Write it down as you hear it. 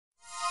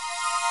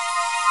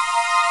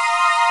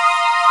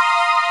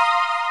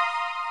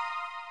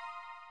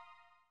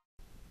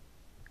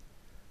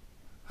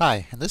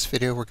Hi, in this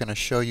video we're going to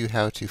show you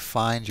how to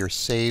find your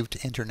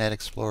saved Internet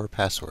Explorer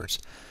passwords.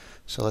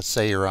 So let's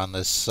say you're on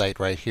this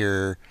site right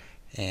here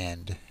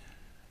and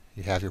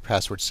you have your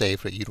password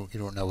saved but you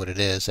don't know what it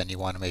is, and you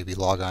want to maybe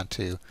log on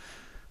to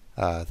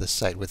this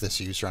site with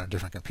this user on a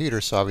different computer.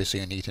 So obviously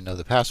you need to know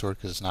the password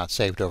because it's not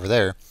saved over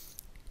there,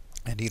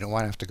 and you don't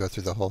want to have to go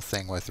through the whole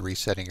thing with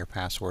resetting your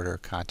password or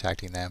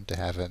contacting them to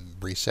have them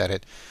reset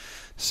it.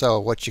 So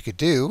what you could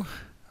do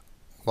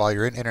while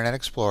you're in Internet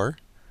Explorer,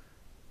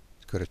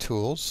 go to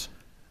Tools,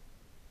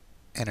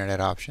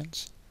 Internet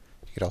Options.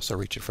 You could also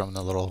reach it from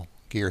the little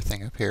gear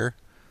thing up here.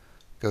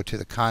 Go to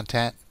the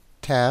Content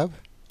tab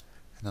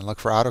and then look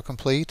for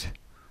Autocomplete.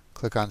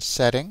 Click on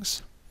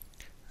Settings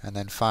and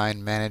then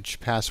find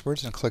Manage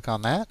Passwords and click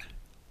on that.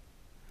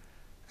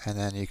 And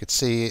then you can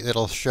see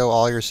it'll show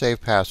all your saved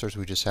passwords.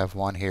 We just have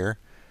one here,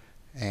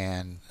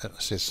 and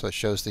so it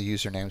shows the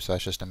username, so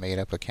that's just a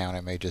made-up account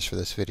I made just for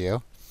this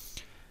video.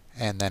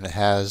 And then it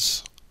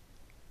has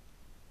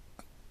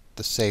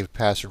the saved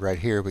password right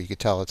here, but you can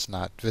tell it's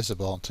not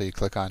visible until you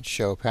click on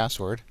Show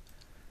Password.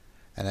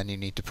 And then you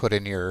need to put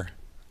in your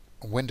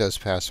Windows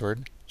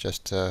password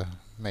just to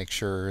make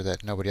sure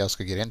that nobody else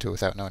could get into it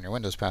without knowing your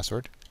Windows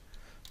password.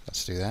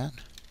 Let's do that.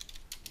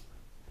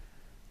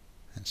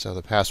 And so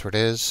the password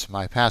is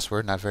my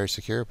password, not very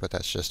secure, but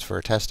that's just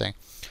for testing.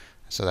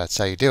 So that's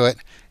how you do it.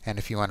 And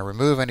if you want to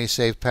remove any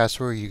saved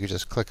password, you can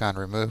just click on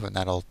Remove, and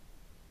that'll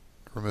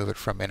remove it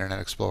from Internet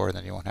Explorer, and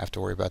then you won't have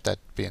to worry about that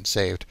being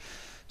saved.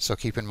 So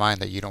keep in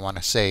mind that you don't want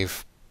to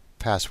save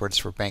passwords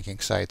for banking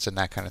sites and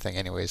that kind of thing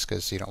anyways,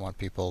 because you don't want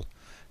people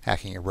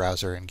hacking your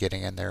browser and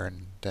getting in there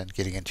and then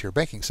getting into your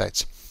banking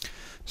sites.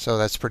 So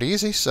that's pretty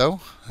easy. So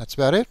that's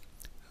about it.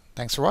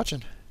 Thanks for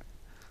watching.